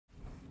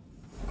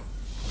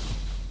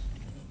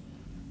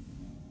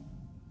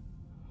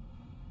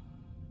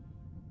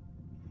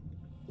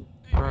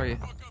are you?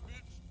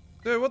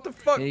 Dude, what the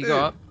fuck, Here you dude?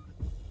 go.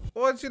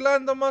 Why'd you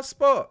land on my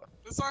spot?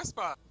 This is our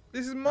spot.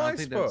 This is I my don't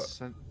think spot.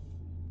 that's.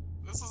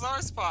 This is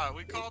our spot.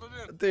 We called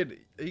it in. Dude,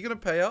 are you gonna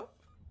pay up?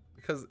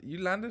 Because you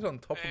landed on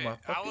top of Hey, my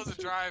fucking I wasn't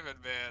shit. driving,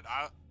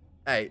 man.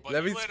 Hey, But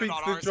let you me landed speak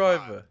on to our the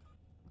driver.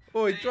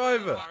 Oi,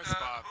 driver. Our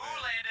spot, Who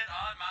man. landed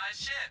on my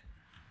ship?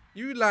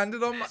 You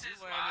landed on my... This is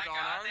You my landed on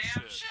our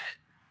goddamn shit. shit.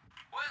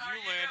 What are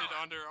You you landed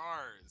doing? under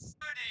ours.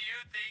 Who do you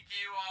think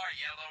you are,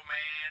 yellow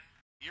man?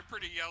 You're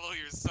pretty yellow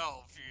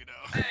yourself, you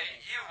know. Hey,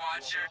 you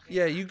watch your...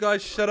 Yeah, you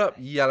guys shut up,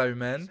 yellow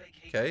men.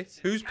 Okay?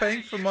 Who's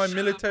paying for my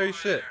military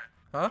shit?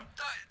 Huh?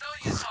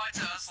 Don't you talk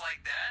to us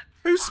like that.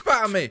 Who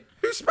spat on me?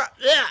 Who spat?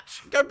 Yeah!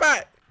 Go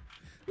back!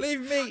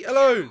 Leave me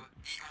alone!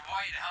 You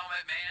white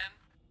helmet man.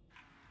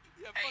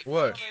 Yeah, Hey, fuck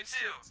What? fuck you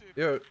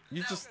too. Yo,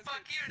 you No, just...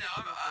 fuck you now.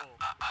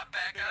 I'm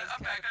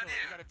back on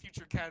You got you. a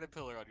future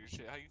caterpillar on your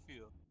shit. How you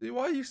feel? Dude,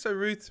 why are you so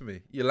rude to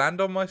me? You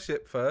land on my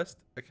ship first,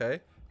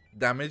 okay?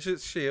 Damage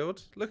its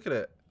shield. Look at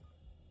it.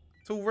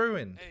 It's all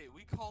ruined. Hey,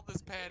 we called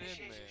this pad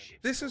in, man.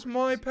 This is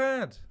my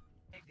pad.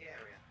 Thank you.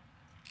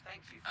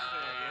 Yeah,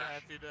 you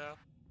happy now?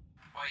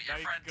 Wait, Now your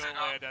you friend can go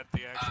took off. land at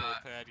the actual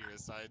pad you're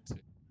assigned to.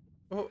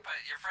 Oh, But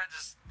your friend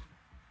just...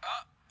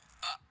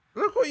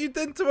 look what you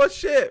did to my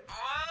ship.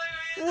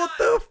 What What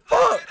the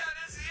fuck?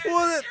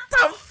 What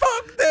the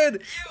fuck, then?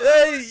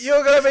 Hey,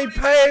 you're gonna be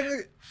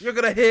paying. You're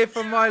gonna hear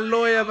from my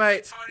lawyer,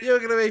 mate. You're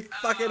gonna be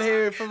fucking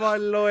hearing from my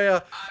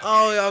lawyer.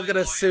 Oh, I'm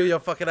gonna sue your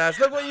fucking ass.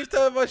 Look what you've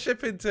turned my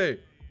ship into.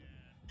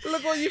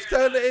 Look what you've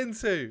turned it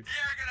into. You're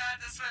gonna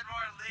have to spend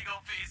more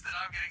legal fees than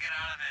I'm gonna get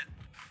out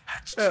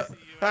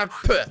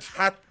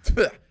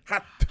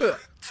of it.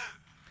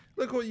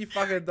 Look what you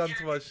fucking done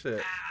to my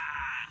ship.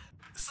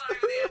 Suck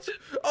the engine.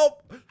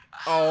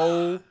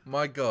 Oh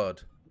my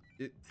god.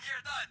 You're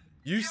done.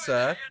 You,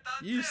 sir,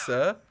 You're done too.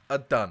 sir, are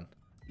done.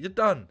 You're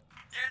done.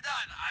 You're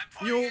done. I'm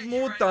pointing You're at you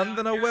more right done now.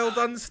 than a You're well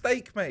done. done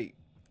steak, mate.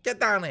 Get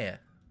down here.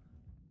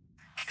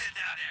 Get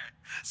down here.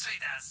 Sweet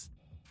ass.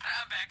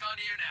 I'm back on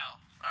you now.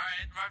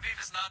 Alright, my beef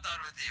is not done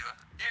with you.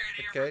 You're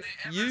gonna hear Okay,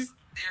 from the you- MS,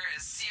 there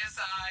is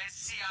CSI,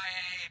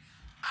 CIA,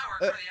 I work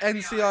for the FBI.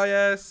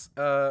 NCIS,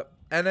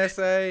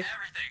 NSA.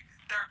 Everything.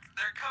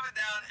 They're coming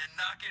down and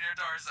knocking your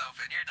doors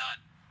open. You're done.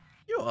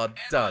 You are And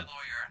done. my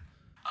lawyer.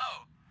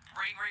 Oh,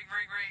 ring, ring,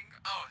 ring, ring.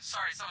 Oh,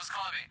 sorry, someone's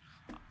calling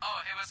me. Oh,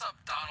 hey, what's up,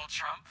 Donald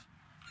Trump?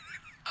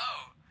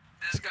 Oh,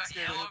 this guy,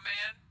 Yellow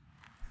Man,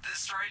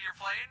 destroyed your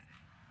plane?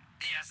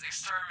 Yes,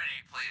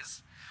 exterminate,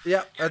 please.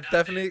 Yeah, You're done,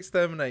 definitely dude.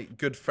 exterminate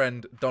good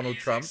friend Donald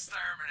He's Trump.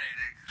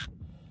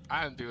 exterminating.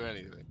 I didn't do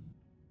anything.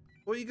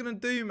 What are you gonna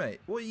do,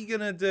 mate? What are you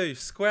gonna do?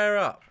 Square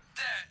up.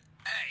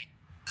 Hey,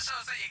 show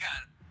us what you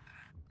got.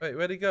 Wait,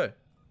 where'd he go?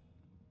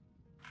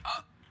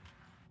 Oh.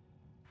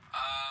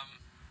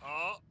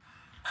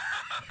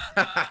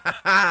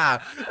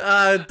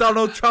 Oh,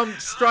 Donald Trump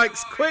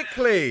strikes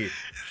quickly.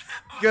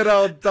 Good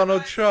old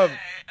Donald Trump.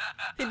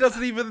 He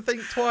doesn't even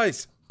think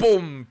twice.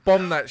 Boom,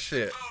 bomb that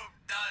shit. Boom,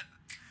 done.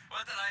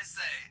 What did I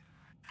say?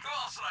 Who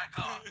else would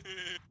I call?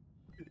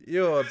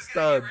 You're Who's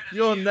gonna done. get rid of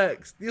You're you?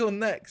 next. You're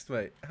next,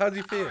 mate. How do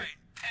you feel? Alright,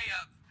 pay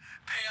up.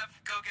 Pay up,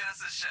 go get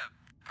us a ship.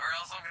 Or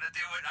else I'm gonna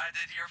do what I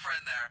did to your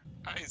friend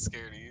there. I ain't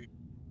scared of you.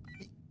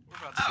 We're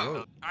about to Oh.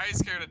 go. I ain't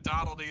scared of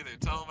Donald either.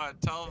 Tell him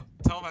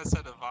I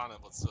said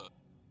Ivana what's up.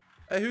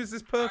 Hey, who's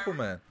this purple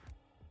man?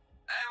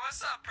 Hey,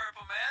 what's up,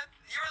 Purple Man?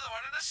 You were the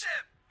one in the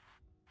ship.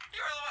 You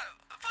were the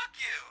one. Fuck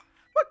you.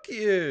 Fuck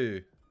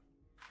you.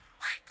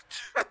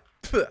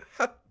 Look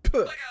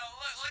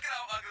at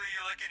how ugly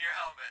you look in your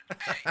helmet.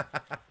 Hey,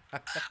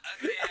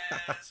 ugly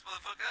ass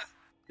motherfucker.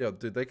 Yo,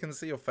 dude, they can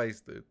see your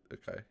face, dude.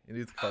 Okay, you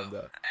need to calm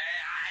down.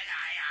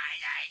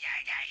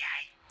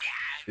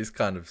 He's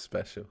kind of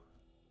special.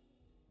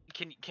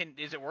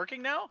 Is it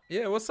working now?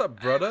 Yeah, what's up,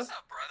 Hey, brother? what's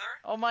up, brother?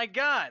 Oh my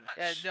god.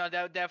 No,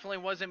 that definitely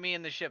wasn't me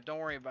in the ship. Don't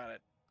worry about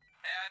it.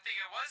 Hey, I think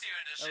it was you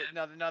in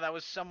the ship. No, that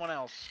was someone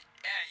else.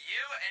 And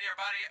you and your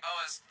buddy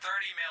owe us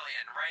 30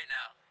 million right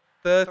now.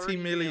 30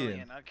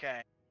 million.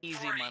 Okay. Easy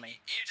 40.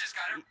 money. You just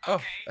got it. Oh,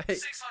 Okay, hey.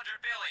 600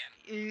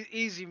 billion.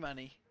 Easy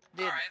money.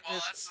 Dude, All right, well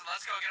this-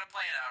 let's go get a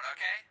plane out,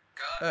 okay?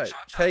 Go. Alright,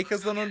 chop, chop, take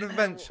let's us go on an get it.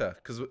 adventure,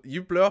 because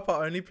you blew up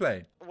our only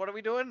plane. what are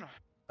we doing?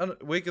 And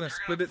we're gonna You're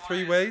split gonna it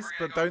three fly us, ways,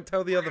 we're but gonna don't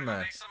tell the we're other gonna man.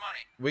 Make some money.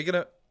 We're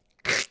gonna,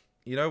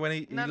 you know, when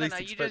he No, least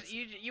you expects.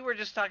 just you were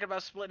just talking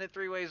about splitting it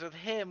three ways with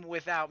him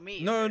without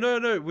me. No,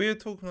 we're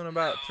talking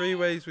about three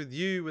ways with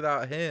you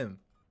without him.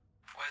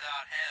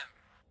 Without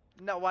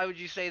him. No, why would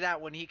you say that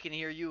when he can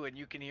hear you and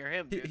you can hear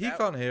him? He Dude? That-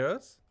 can't hear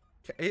us.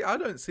 I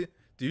don't see.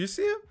 Do you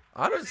see him?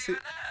 I don't Where's he see.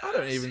 even at? I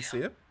don't even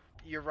see him.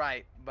 You're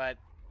right, but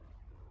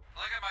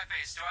Look at my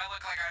face. Do I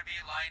look like I'd be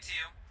lying to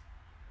you?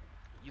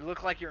 you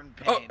look like you're in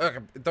Oh, pain. okay.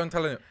 Don't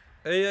tell him.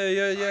 Hey,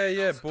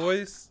 yeah,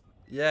 boys.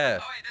 Yeah.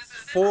 Oh wait, this is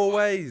a different Four one.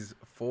 ways.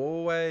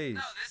 Four ways.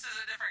 No, this is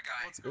a different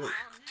guy. What's going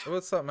on?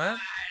 What's up, man?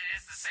 It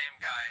is the same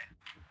guy.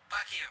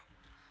 Fuck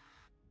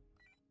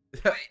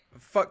you. Wait.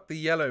 Fuck the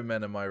yellow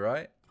men, am I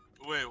right?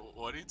 Wait,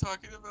 what are you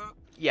talking about?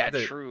 Yeah,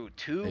 Dude, true.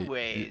 Two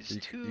ways.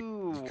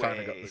 Two You kind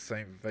of got the ways.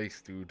 same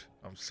face, dude.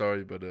 I'm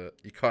sorry, but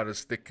you kind of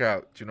stick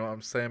out. Do you know what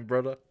I'm saying,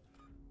 brother?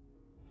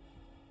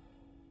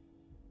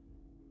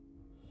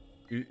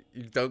 You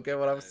don't get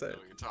what I'm I saying? know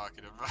what you're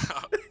talking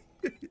about.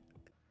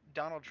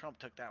 Donald Trump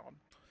took that one.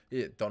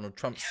 Yeah, Donald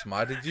Trump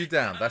smited you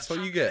down. That's what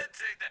you get. What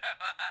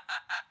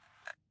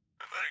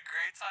a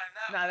great time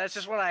that Nah, was. that's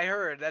just what I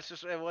heard. That's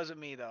just it wasn't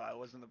me though. I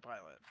wasn't the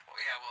pilot.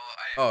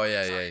 Well, Oh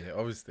yeah, yeah,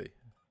 obviously.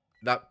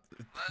 That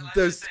Let's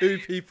those just two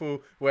say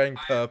people wearing I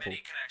have purple.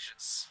 many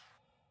connections.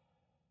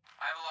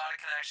 I have a lot of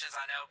connections.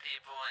 I know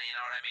people, and you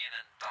know what I mean.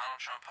 And Donald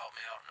Trump helped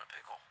me out in a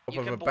pickle. Top You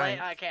of can a blame.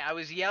 bank. Okay, I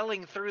was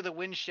yelling through the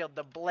windshield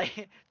to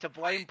blame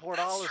Wait, Port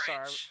that's Olisar.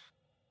 strange.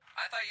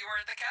 I thought you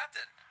weren't the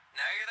captain.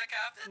 Now you're the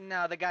captain.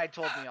 No, the guy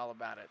told me all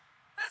about it.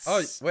 That's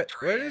Oh,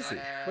 where is he?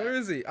 Yeah. Where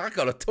is he? I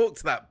gotta talk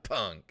to that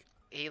punk.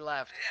 He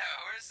left.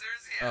 Yeah, where's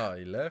he at? Oh,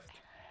 he left.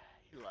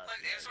 He left. Look,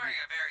 he was wearing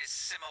a very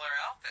similar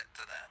outfit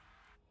to that.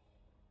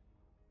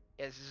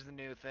 Yeah, this is the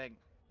new thing.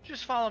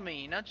 Just follow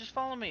me. Not just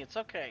follow me. It's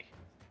okay.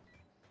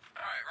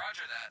 All right,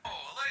 Roger that.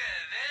 Oh, look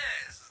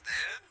at this,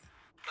 dude.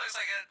 Looks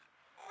like a.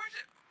 Where'd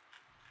you?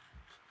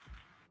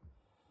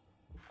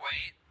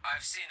 Wait,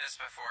 I've seen this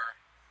before.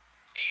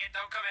 Ian,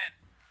 don't come in.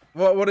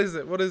 What is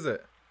it? What is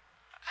it?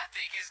 I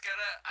think he's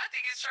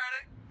trying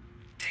to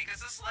take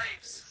us as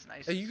slaves. It's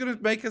nice. Are you gonna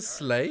make us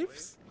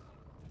slaves?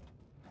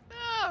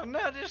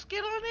 No, just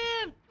get on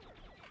in.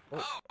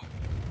 Oh,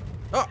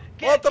 Oh,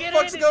 Get- what the get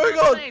fuck's in, going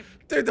you're on? safe.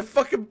 Dude, they're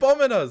fucking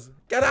bombing us.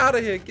 Get out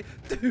of here.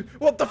 Dude,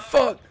 what the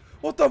fuck?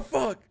 What the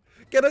fuck?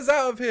 Get us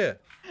out of here.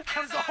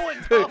 I'm going.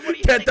 Dude, Bro. What do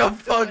you get think the I'm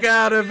fuck doing?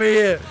 out of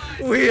here.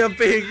 We are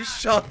being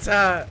shot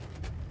at.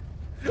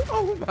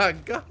 Oh my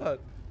god.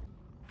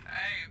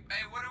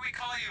 hey, what do we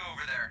call you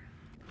over there?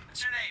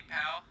 What's your name,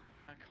 pal?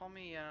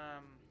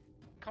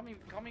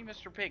 Call me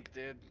Mr. Pink,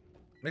 dude.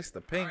 Mr.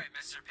 All Pink. right,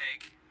 Mr.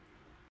 Pig.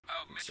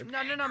 Oh, Mr.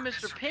 No, Pig no, or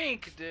Mr.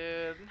 Pink,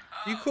 dude.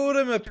 You Oh, called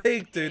him a Mr.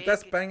 pig, dude.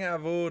 That's Pig. bang out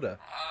of order.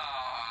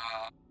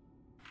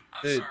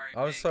 I'm Dude, sorry.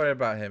 I'm Pig. sorry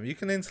about him. You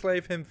can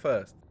enslave him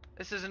first.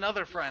 This is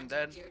another friend,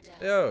 dude.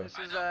 Yo, This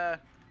is a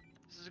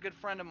good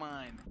friend of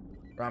mine.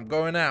 I'm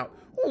going out.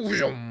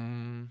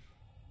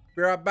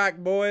 Be right back,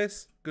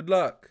 boys. Good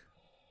luck.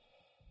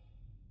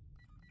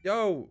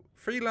 Yo,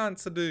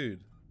 freelancer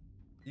dude.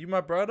 You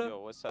my brother? Yo,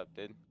 what's up,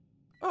 dude?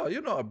 Oh,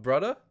 you're not a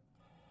brother.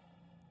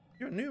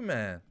 You're a new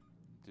man.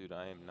 Dude,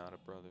 I am not a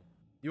brother.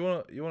 You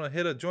wanna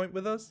hit a joint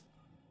with us?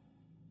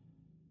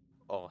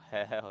 Oh,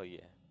 hell yeah.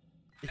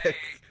 Yeah,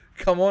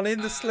 come on in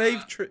the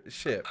slave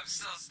ship. I'm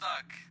still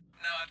stuck.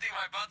 No, I think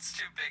my butt's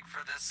too big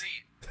for this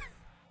seat.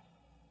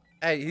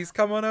 Hey, he's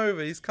coming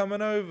over. He's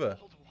coming over.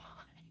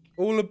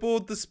 All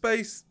aboard the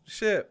space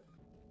ship.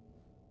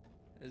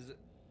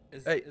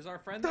 Hey, Is our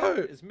friend No,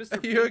 there? Is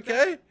Mr. are you Pink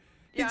there? okay?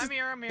 Yeah, just, I'm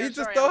here. I'm here. he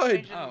just Sorry, I was died.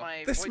 changing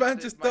my This voice man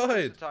to- just my voice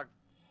to died. talk.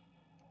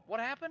 What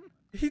happened?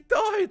 He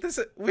died.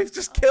 We've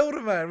just killed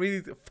a man. We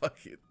need to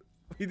fucking.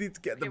 We need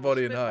to get the Okay, well,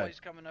 body and hide. Spitboy's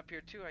coming up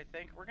here too, I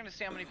think. We're gonna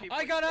see how many people.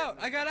 I we got spit out!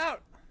 in I got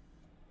out!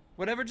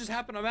 Whatever just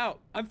happened, I'm out.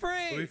 I'm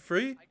free! Are we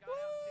free? I got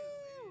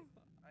out too.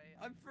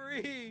 I'm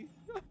free!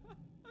 I'm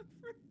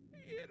free!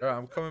 Alright,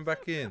 I'm coming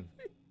back in.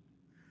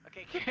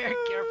 Okay,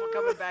 careful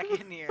coming back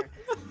in here.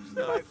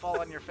 You might fall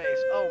on your face.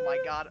 Oh my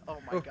god. Oh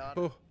my god.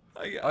 Oh,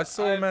 I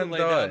saw a have man to lay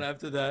die. down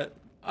after that.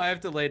 I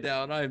have to lay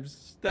down. That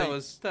Hey.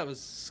 was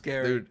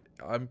scary. dude,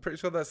 I'm pretty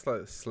sure that's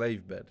like a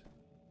slave bed.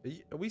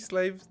 Are we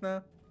slaves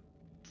now?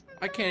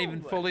 I can't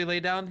even No. fully lay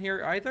down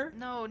here either.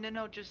 No.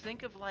 Just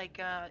think of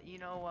like,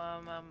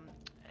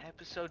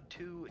 episode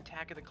 2,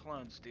 Attack of the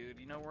Clones, dude.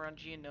 You know, we're on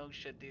Geonog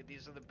shit, dude.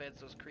 These are the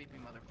beds those creepy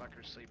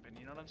motherfuckers sleep in.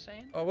 You know what I'm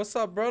saying? Oh, what's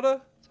up,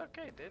 brother? It's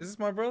okay, dude. Is this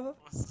my brother?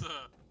 What's up?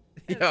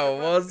 Yeah, it's Yo, your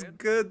brother, what's dude.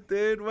 good,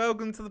 dude?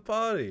 Welcome to the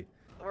party.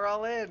 We're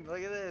all in.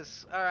 Look at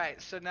this. All right,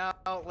 so now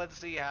let's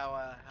see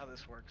how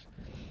this works.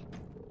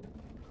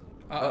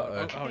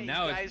 Uh-oh. Oh, You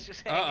now guys it's.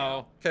 just hang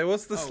out. Okay,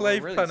 what's the Oh, well,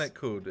 slave really planet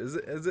called? Is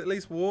it at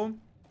least warm?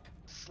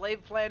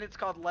 Slave planet's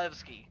called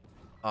Levski.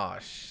 Ah,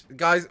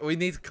 guys, we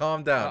need to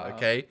calm down, Uh-oh.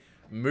 okay?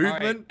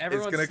 Movement is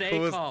everyone gonna stay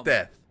cause calm.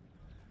 death.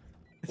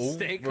 All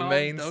Stay calm.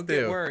 remain Don't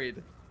still. get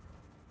worried.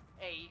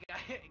 Hey, you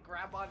gotta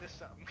grab onto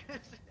something.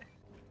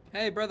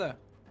 Hey, brother.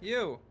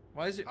 You.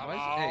 Why is it?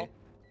 Hey.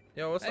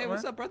 Yo, what's Hey, up,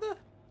 what's man? up, brother?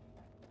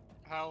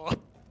 How? Are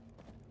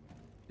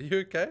you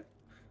okay?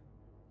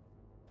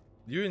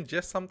 You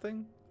ingest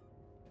something?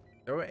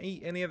 Don't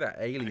eat any of that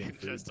alien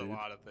food, Just a dude.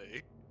 lot of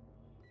things.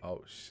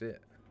 Oh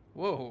shit.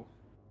 Whoa.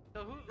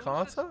 So who's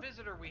Carter? this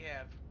visitor we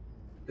have?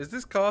 Is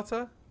this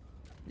Carter?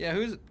 Yeah,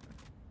 who's?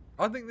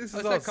 I think this Oh,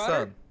 is is our that Carter?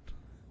 son.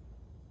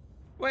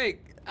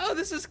 Wait. Oh,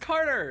 this is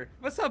Carter.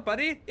 What's up,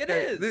 buddy? It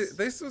Okay, is.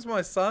 this was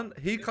my son.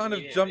 He kind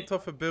of jumped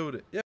off a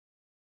building. Yeah.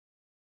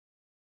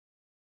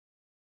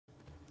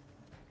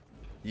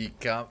 You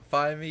can't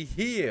find me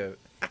here.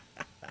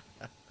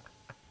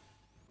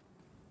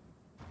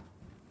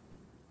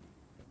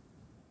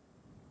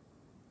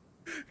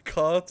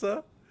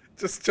 Carter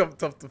just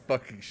jumped off the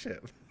fucking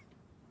ship.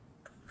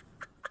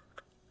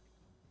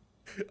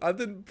 I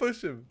didn't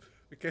push him.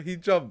 Okay, he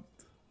jumped.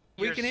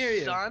 We Your can hear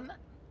you. Son?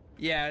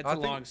 Yeah, it's I a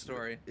think- long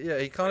story. Yeah,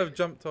 he kind of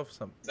jumped off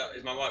something.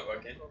 Is my mic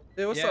working?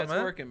 Yeah, what's yeah, up, it's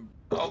man? working.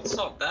 Oh, what's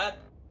up, Dad?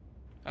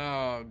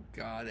 Oh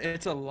god,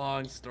 it's a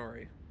long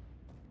story.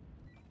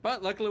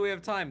 But luckily we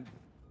have time.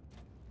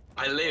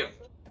 I live.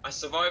 I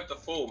survived the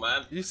fall,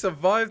 man. You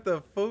survived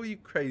the full, you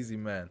crazy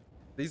man.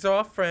 These are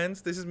our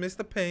friends. This is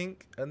Mr.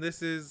 Pink, and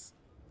this is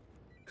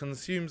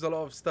consumes a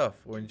lot of stuff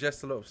or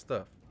ingests a lot of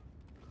stuff.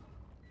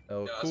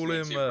 I'll Yeah, that's call me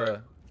him. too, bro.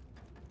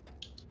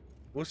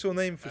 What's your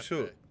name for Hefe.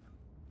 short?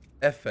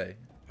 Efe.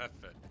 Hefe.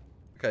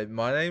 Okay,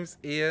 my name's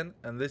Ian,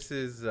 and this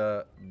is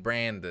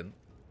Brandon.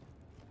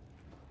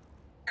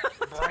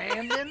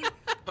 Brandon?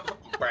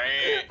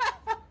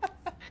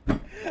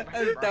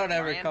 Don't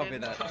ever call me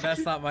that.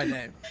 That's not my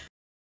name.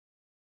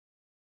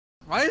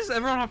 Why does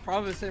everyone have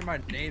problems saying my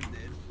name,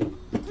 dude?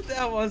 What the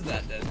hell was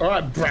that, dude? All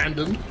right,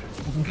 Brandon.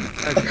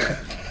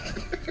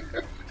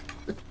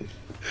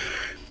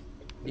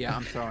 Yeah,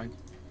 I'm throwing.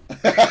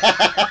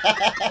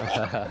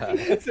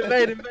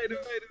 Invade.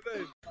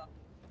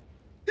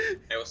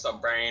 Hey, what's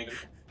up, Brandon?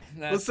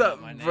 That's What's not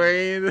up, my name.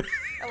 Brain?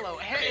 Hello,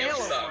 Hey,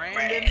 what's hello, up,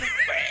 Brandon.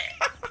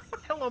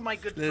 Hello, my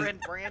good This- friend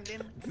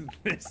Brandon.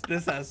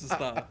 this has to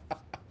stop.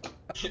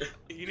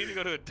 You need to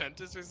go to a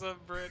dentist or something,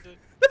 Brandon?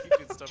 Keep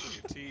doing stuff with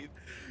your teeth.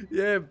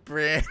 Yeah,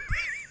 Brand.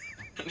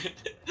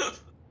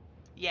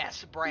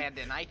 Yes,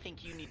 Brandon, I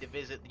think you need to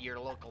visit your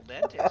local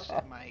dentist,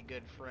 my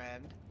good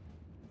friend.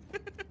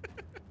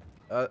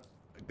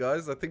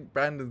 Guys, I think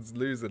Brandon's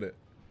losing it.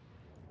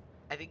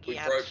 I think he We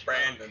had a broke stroke.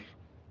 Brandon.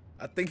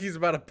 I think he's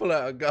about to pull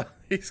out a gun.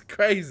 He's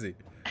crazy.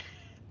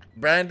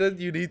 Brandon,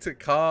 you need to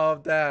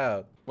calm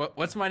down.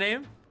 What's my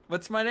name?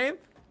 What's my name?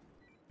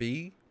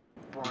 B.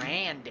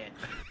 Brandon.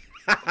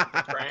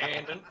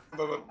 Brandon.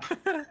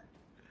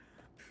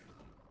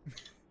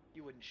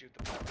 You wouldn't shoot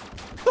the ball.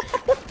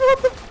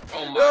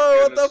 Oh my No,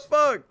 what the goodness.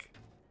 fuck?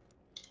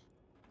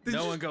 Did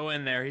No you- one go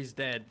in there. He's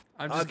dead.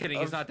 I'm just I'm- kidding.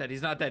 I'm- He's not dead.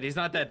 He's not dead. He's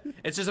not dead.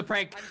 It's just a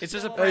prank. I'm It's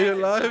just a still prank. Are you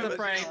It's just alive? a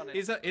prank.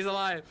 He's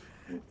alive.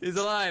 He's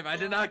alive. I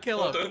did not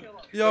kill Hold him.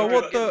 on. Yo, Don't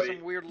what get the?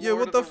 Some weird Yeah, Lord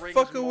what of the the Rings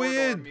fuck are we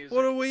Mordor in? music.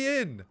 What are we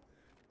in?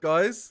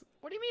 Guys,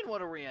 What do you mean,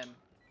 what are we in?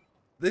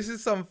 this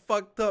is some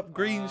fucked up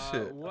green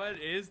shit. What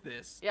is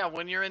this? Yeah,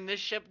 when you're in this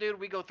ship, dude,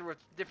 we go through a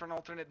different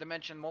alternate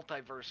dimension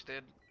multiverse,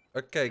 dude.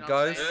 Okay, You know what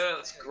I'm guys. saying? Yeah,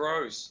 that's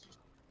gross.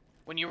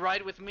 When you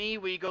ride with me,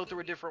 we go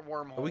through a different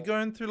wormhole. Are we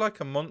going through like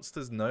a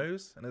monster's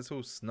nose and it's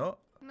all snot?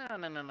 No.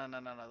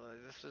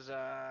 This is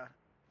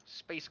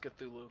Space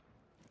Cthulhu.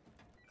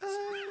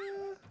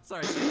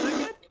 Sorry. Say that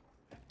again?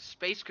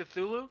 Space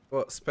Cthulhu?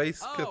 What,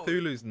 Space Oh,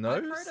 Cthulhu's nose?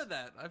 I've heard of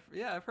that.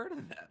 I've heard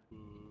of that.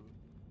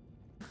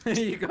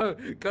 You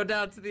go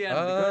down to the end.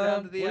 Go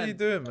down to the what end. are you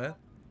doing, man?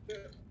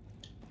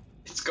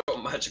 It's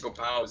got magical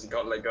powers. You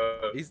gotta let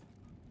go.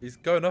 He's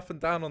going up and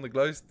down on the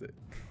glow stick.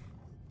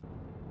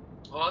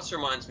 Oh, this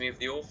reminds me of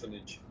the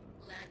orphanage.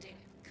 Landing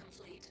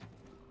complete.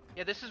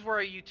 Yeah, this is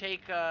where you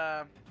take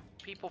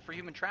people for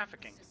human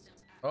trafficking.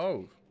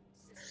 Oh.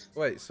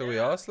 Wait, so we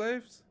are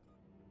slaves?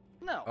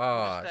 No.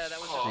 Ah,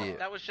 shit.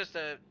 that was just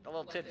a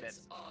little tidbit.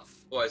 Weapons off.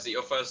 What, is it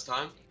your first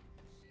time?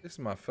 This is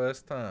my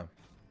first time.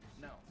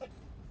 No.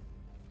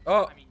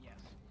 Oh, I mean, yes.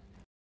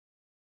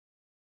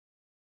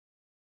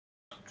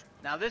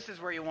 Now this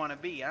is where you want to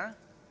be, huh?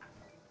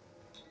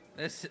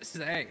 This is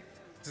hey.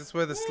 is this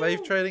where the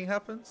slave trading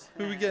happens?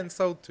 Who are we getting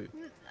sold to?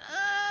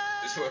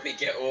 This is where we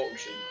get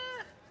auctioned.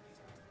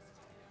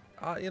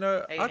 You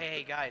know,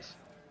 Hey, guys.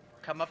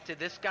 Come up to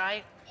this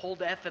guy,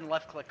 hold F and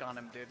left click on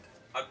him, dude.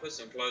 I put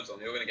some clothes on.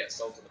 You're gonna get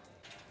sold to them.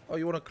 Oh,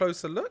 you want a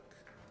closer look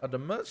at the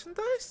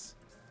merchandise?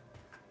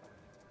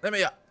 Let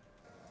me up.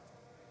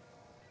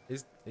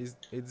 He's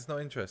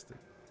not interested.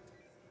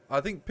 I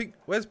think Pink.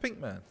 Where's Pink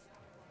Man?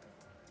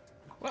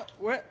 What?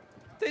 Where?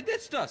 They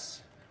ditched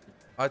us.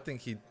 I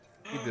think he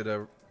did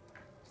a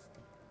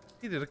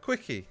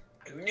quickie.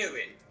 I knew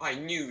it. I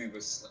knew he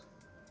was.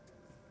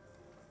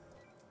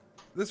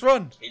 Let's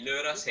run. He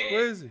lured us here.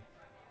 Where is he?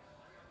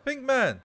 Pink Man.